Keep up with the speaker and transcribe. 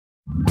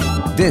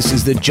This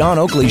is the John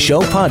Oakley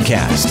Show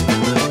podcast.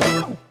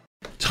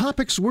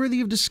 Topics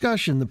worthy of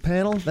discussion. The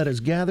panel that has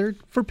gathered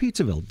for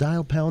Pizzaville.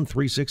 Dial pound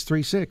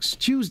 3636.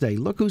 Tuesday,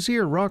 look who's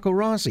here. Rocco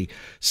Rossi,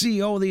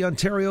 CEO of the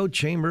Ontario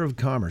Chamber of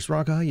Commerce.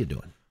 Rocco, how you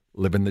doing?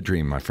 Living the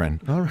dream, my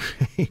friend. All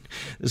right.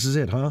 This is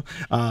it, huh?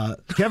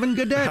 Kevin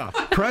Gaudet,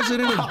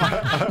 president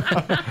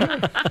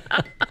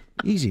of...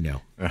 Easy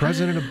now.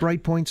 President of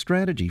BrightPoint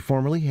Strategy,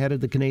 formerly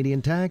headed the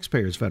Canadian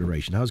Taxpayers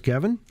Federation. How's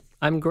Kevin?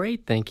 I'm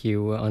great, thank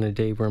you, on a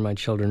day where my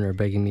children are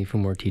begging me for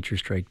more teacher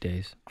strike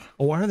days.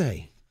 Oh, are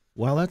they?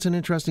 Well, that's an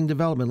interesting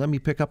development. Let me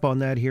pick up on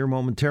that here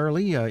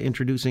momentarily.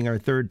 Introducing our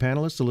third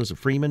panelist, Elissa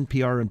Freeman,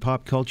 PR and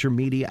pop culture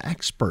media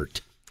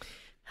expert.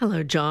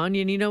 Hello, John.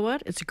 And you know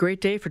what? It's a great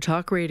day for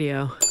talk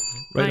radio.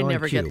 Right I on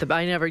never cue. get the.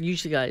 I never.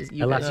 Usually,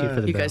 you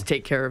guys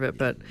take care of it,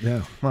 but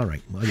yeah. All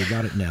right. Well, you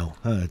got it now.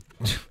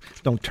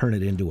 Don't turn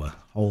it into a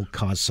whole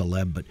cause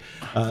celeb. But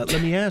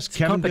let me ask,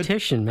 Kevin.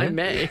 Competition, man. I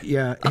may.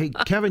 Yeah. Hey,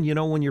 Kevin. You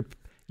know, when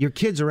your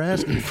kids are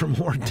asking for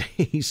more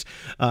days,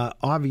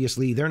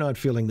 obviously they're not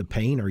feeling the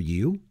pain. Are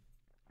you?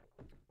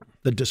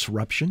 The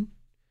disruption?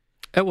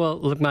 Well,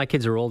 look, my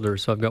kids are older,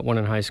 so I've got one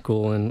in high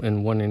school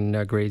and one in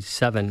grade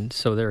 7,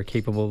 so they're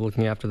capable of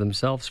looking after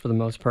themselves for the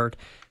most part.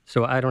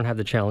 So I don't have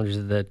the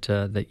challenges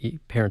that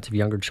parents of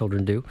younger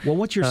children do. Well,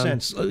 what's your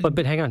sense? But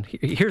hang on.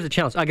 Here's the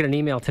challenge. I got an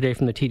email today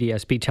from the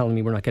TDSB telling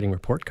me we're not getting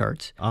report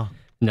cards.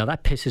 Now,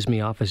 that pisses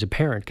me off as a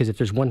parent, because if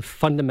there's one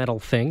fundamental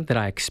thing that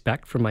I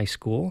expect from my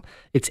school,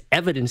 it's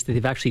evidence that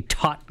they've actually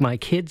taught my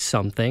kids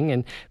something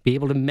and be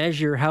able to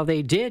measure how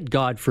they did,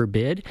 God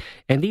forbid.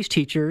 And these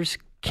teachers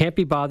can't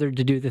be bothered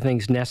to do the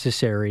things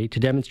necessary to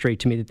demonstrate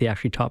to me that they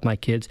actually taught my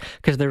kids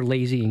because they're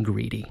lazy and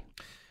greedy.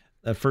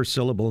 That first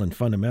syllable and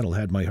fundamental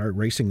had my heart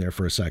racing there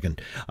for a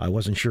second. I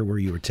wasn't sure where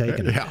you were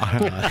taking it.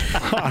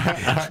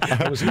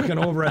 I was looking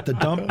over at the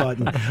dump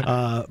button.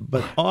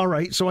 But all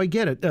right, so I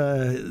get it.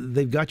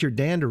 They've got your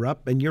dander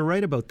up, and you're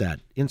right about that,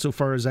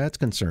 insofar as that's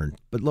concerned.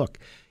 But look,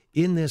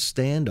 in this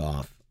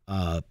standoff,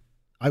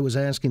 I was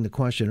asking the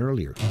question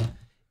earlier.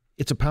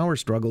 It's a power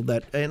struggle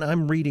and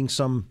I'm reading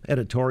some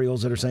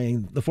editorials that are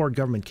saying the Ford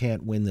government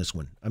can't win this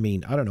one. I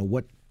mean, I don't know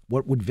what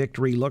would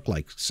victory look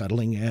like?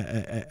 Settling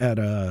at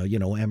a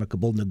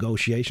amicable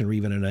negotiation, or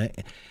even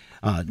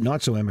a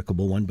not so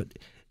amicable one. But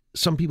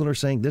some people are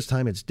saying this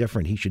time it's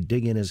different. He should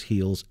dig in his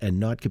heels and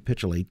not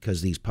capitulate,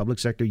 because these public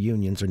sector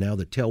unions are now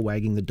the tail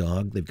wagging the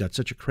dog. They've got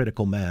such a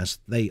critical mass.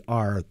 They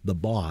are the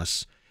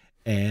boss,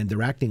 and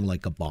they're acting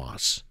like a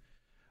boss.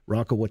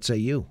 Rocco, what say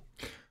you?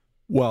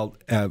 Well,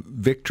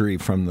 victory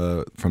from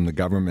the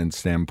government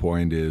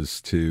standpoint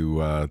is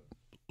to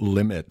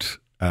limit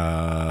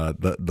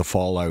the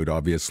fallout,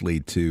 obviously,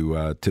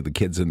 to the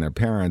kids and their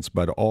parents,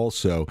 but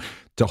also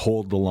to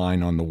hold the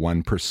line on the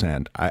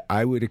 1%.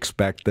 I would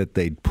expect that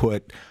they'd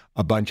put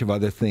a bunch of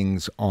other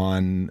things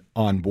on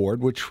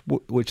board,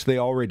 which they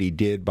already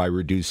did by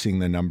reducing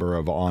the number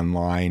of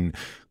online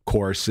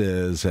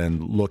courses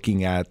and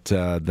looking at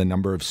the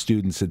number of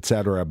students, et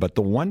cetera. But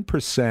the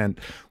 1%,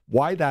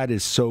 why that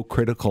is so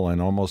critical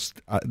and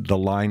almost the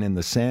line in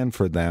the sand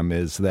for them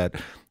is that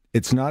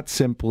it's not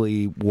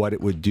simply what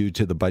it would do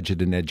to the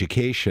budget in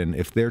education.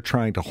 If they're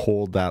trying to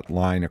hold that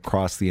line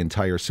across the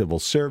entire civil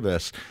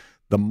service,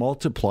 the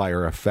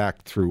multiplier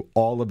effect through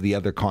all of the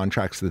other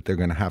contracts that they're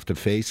going to have to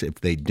face if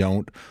they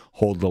don't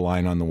hold the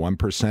line on the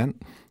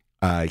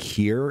 1%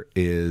 here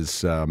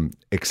is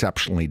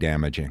exceptionally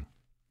damaging.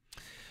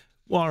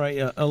 Well, all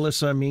right,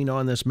 Elissa, I mean,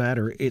 on this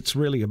matter, it's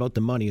really about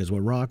the money, is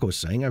what Rocco's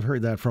saying. I've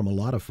heard that from a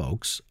lot of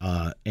folks.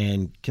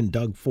 And can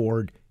Doug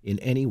Ford in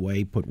any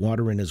way put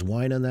water in his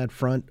wine on that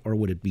front, or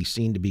would it be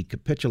seen to be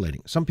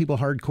capitulating? Some people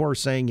hardcore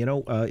saying,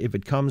 if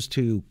it comes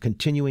to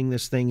continuing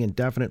this thing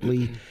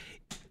indefinitely,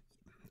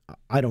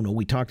 I don't know.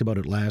 We talked about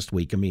it last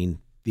week. I mean,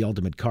 the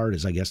ultimate card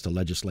is, I guess, to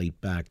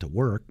legislate back to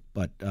work.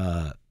 But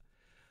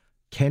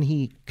can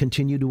he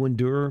continue to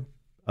endure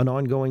an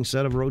ongoing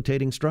set of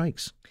rotating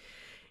strikes?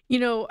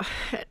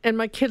 And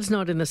my kid's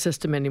not in the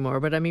system anymore,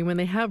 but I mean, when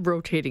they have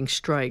rotating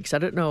strikes, I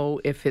don't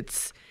know if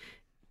it's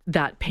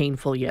that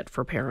painful yet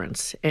for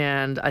parents.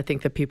 And I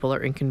think that people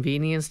are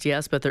inconvenienced,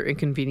 yes, but they're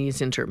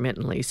inconvenienced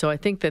intermittently. So I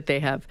think that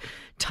they have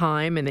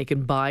time and they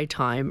can buy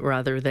time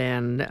rather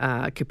than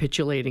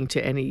capitulating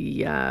to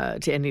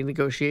any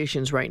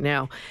negotiations right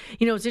now.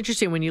 It's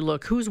interesting when you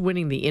look who's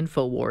winning the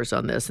info wars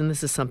on this, and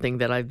this is something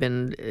that I've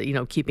been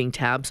keeping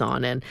tabs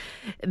on. And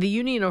the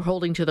union are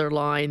holding to their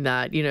line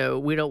that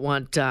we don't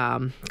want.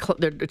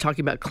 They're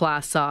talking about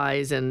class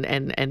size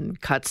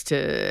and cuts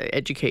to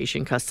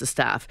education, cuts to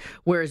staff.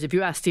 Whereas if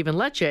you ask Stephen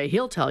Lecce,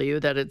 he'll tell you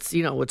that it's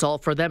it's all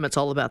for them. It's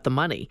all about the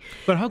money.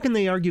 But how can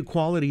they argue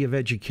quality of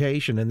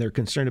education and they're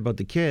concerned about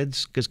the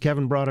kids? Because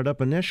Kevin brought it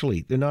up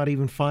initially. They're not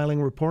even filing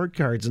report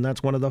cards, and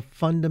that's one of the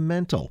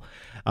fundamental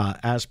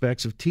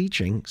aspects of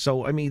teaching.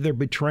 So, I mean, they're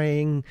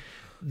betraying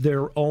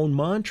their own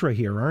mantra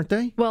here, aren't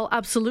they? Well,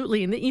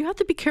 absolutely. And you have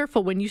to be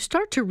careful when you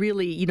start to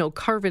really,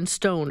 carve in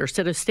stone or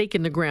set a stake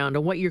in the ground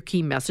on what your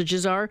key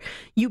messages are.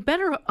 You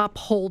better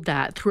uphold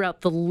that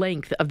throughout the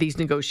length of these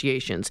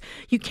negotiations.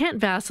 You can't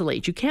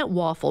vacillate. You can't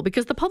waffle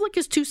because the public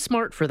is too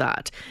smart for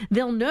that.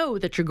 They'll know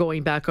that you're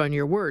going back on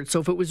your word. So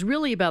if it was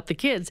really about the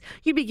kids,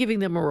 you'd be giving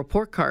them a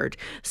report card.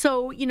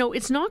 So,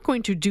 it's not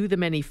going to do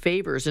them any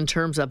favors in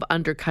terms of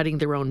undercutting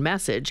their own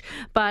message.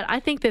 But I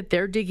think that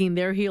they're digging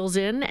their heels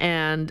in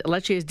and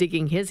Lecce is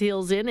digging his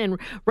heels in. And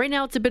right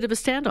now it's a bit of a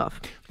standoff.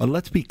 Well,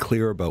 let's be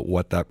clear about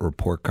what that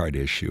report card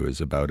issue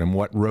is about and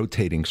what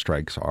rotating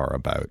strikes are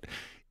about.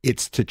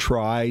 It's to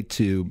try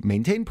to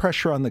maintain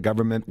pressure on the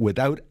government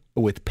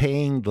with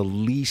paying the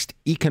least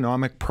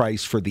economic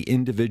price for the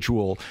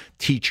individual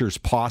teachers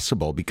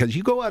possible. Because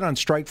you go out on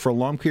strike for a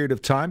long period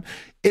of time,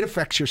 it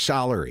affects your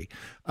salary.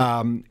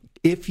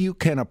 If you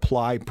can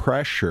apply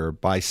pressure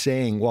by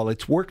saying, well,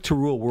 it's work to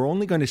rule, we're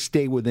only going to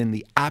stay within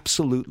the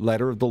absolute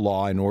letter of the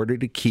law in order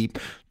to keep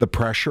the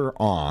pressure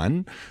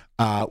on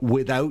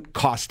without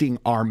costing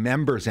our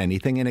members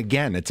anything. And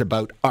again, it's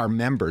about our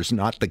members,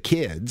 not the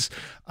kids.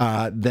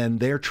 Then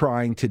they're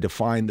trying to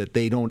define that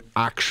they don't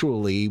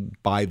actually,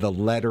 by the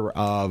letter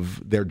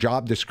of their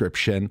job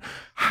description,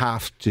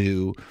 have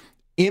to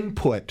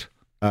input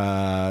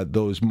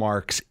those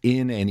marks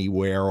in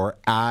anywhere or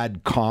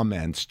add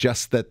comments,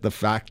 just that the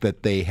fact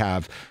that they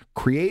have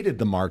created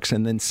the marks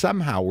and then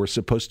somehow we're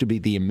supposed to be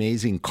the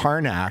amazing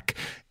Karnak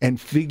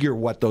and figure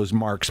what those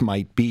marks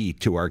might be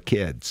to our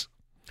kids.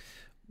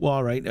 Well,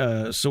 all right.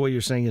 So what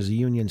you're saying is the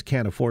unions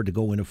can't afford to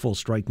go into full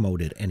strike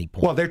mode at any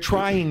point. Well, they're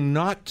trying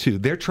not to.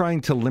 They're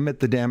trying to limit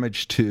the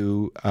damage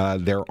to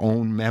their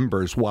own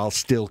members while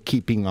still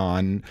keeping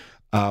on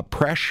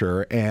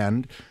pressure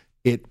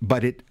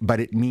But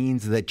it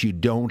means that you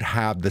don't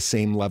have the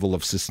same level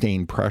of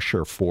sustained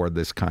pressure for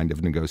this kind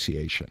of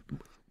negotiation.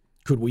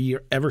 Could we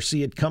ever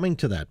see it coming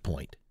to that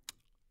point?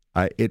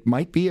 It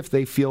might be if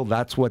they feel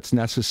that's what's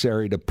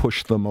necessary to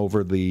push them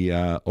over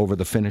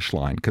the finish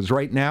line. Because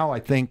right now, I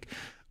think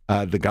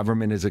the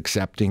government is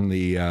accepting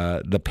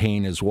the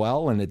pain as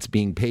well, and it's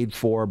being paid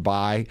for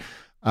by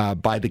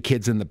the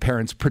kids and the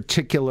parents,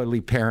 particularly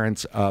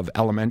parents of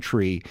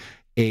elementary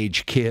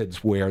age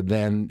kids, where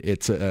then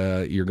it's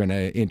you're going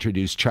to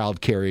introduce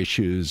childcare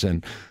issues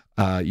and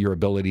your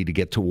ability to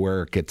get to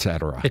work,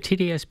 etc. The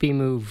TDSB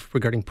move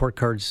regarding report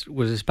cards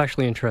was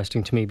especially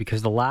interesting to me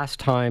because the last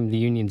time the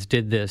unions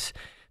did this,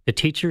 the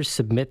teachers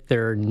submit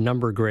their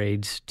number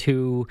grades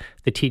to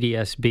the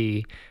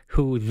TDSB,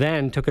 who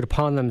then took it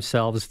upon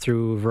themselves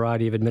through a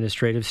variety of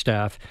administrative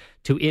staff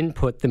to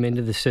input them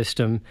into the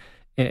system.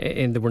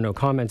 And there were no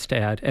comments to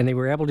add, and they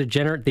were able to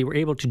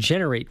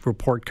generate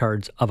report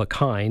cards of a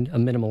kind, a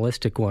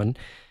minimalistic one.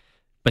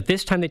 But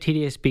this time the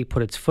TDSB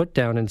put its foot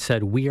down and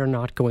said, we are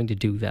not going to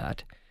do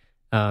that.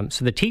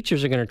 So the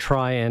teachers are going to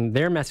try, and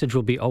their message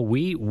will be, oh,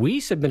 we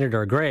submitted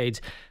our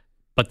grades,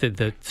 but they're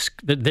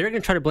going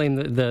to try to blame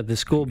the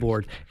school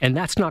board, and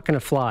that's not going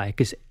to fly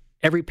because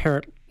every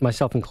parent,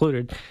 myself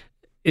included,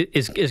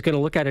 is going to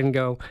look at it and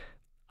go,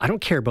 I don't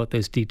care about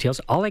those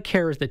details. All I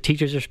care is that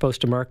teachers are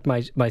supposed to mark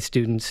my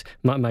students,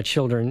 my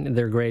children,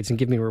 their grades and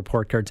give me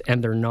report cards,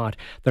 and they're not.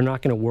 They're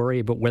not going to worry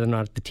about whether or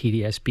not the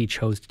TDSB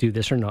chose to do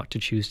this or not to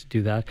choose to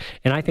do that.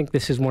 And I think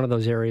this is one of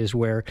those areas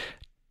where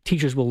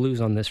teachers will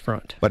lose on this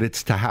front. But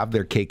it's to have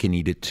their cake and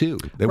eat it too.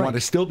 They want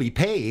to still be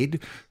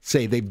paid,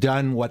 say they've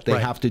done what they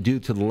have to do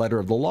to the letter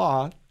of the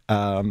law,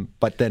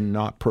 but then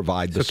not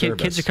provide the service.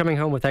 So kids are coming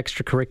home with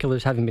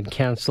extracurriculars having been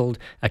canceled,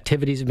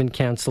 activities have been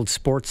canceled,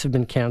 sports have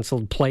been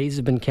canceled, plays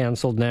have been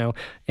canceled now,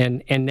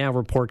 and now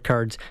report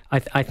cards.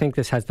 I think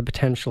this has the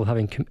potential of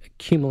having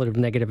cumulative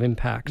negative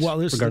impacts. Well,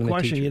 this is the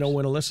question. The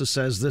when Elissa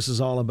says this is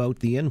all about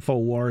the info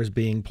wars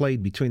being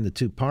played between the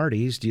two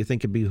parties, do you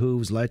think it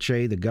behooves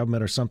Lecce, the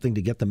government, or something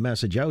to get the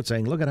message out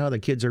saying, look at how the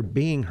kids are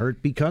being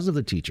hurt because of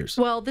the teachers?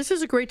 Well, this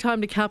is a great time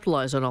to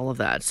capitalize on all of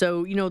that.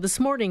 So, this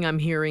morning I'm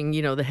hearing,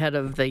 the head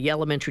of the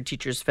Elementary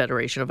Teachers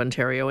Federation of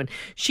Ontario, and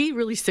she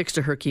really sticks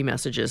to her key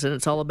messages, and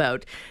it's all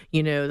about,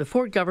 the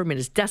Ford government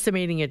is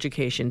decimating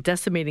education,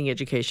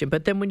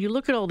 but then when you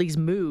look at all these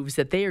moves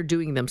that they are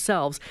doing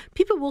themselves,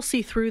 people will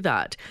see through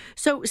that.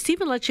 So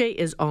Stephen Lecce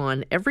is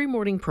on every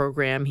morning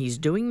program. He's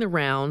doing the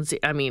rounds.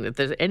 I mean, if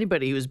there's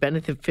anybody who's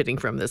benefiting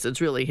from this,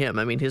 it's really him.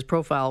 I mean, his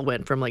profile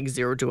went from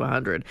 0 to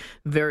 100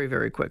 very,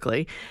 very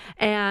quickly.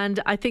 And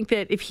I think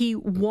that if he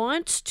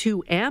wants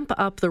to amp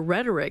up the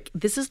rhetoric,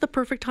 this is the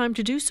perfect time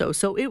to do so.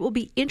 So it will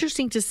be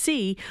interesting to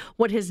see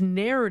what his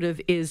narrative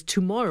is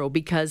tomorrow,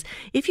 because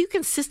if you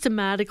can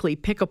systematically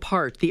pick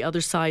apart the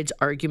other side's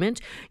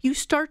argument, you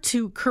start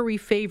to curry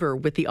favor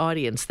with the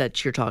audience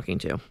that you're talking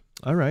to.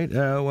 All right.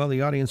 Well,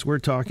 the audience we're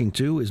talking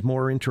to is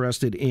more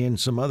interested in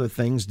some other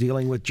things,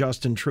 dealing with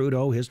Justin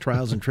Trudeau, his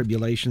trials and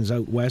tribulations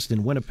out west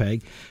in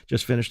Winnipeg.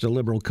 Just finished a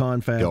Liberal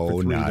confab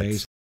for 3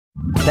 days.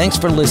 Thanks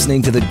for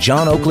listening to the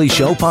John Oakley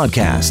Show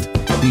podcast.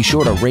 Be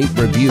sure to rate,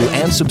 review,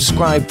 and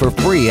subscribe for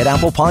free at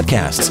Apple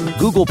Podcasts,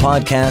 Google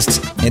Podcasts,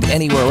 and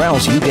anywhere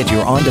else you get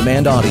your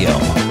on-demand audio.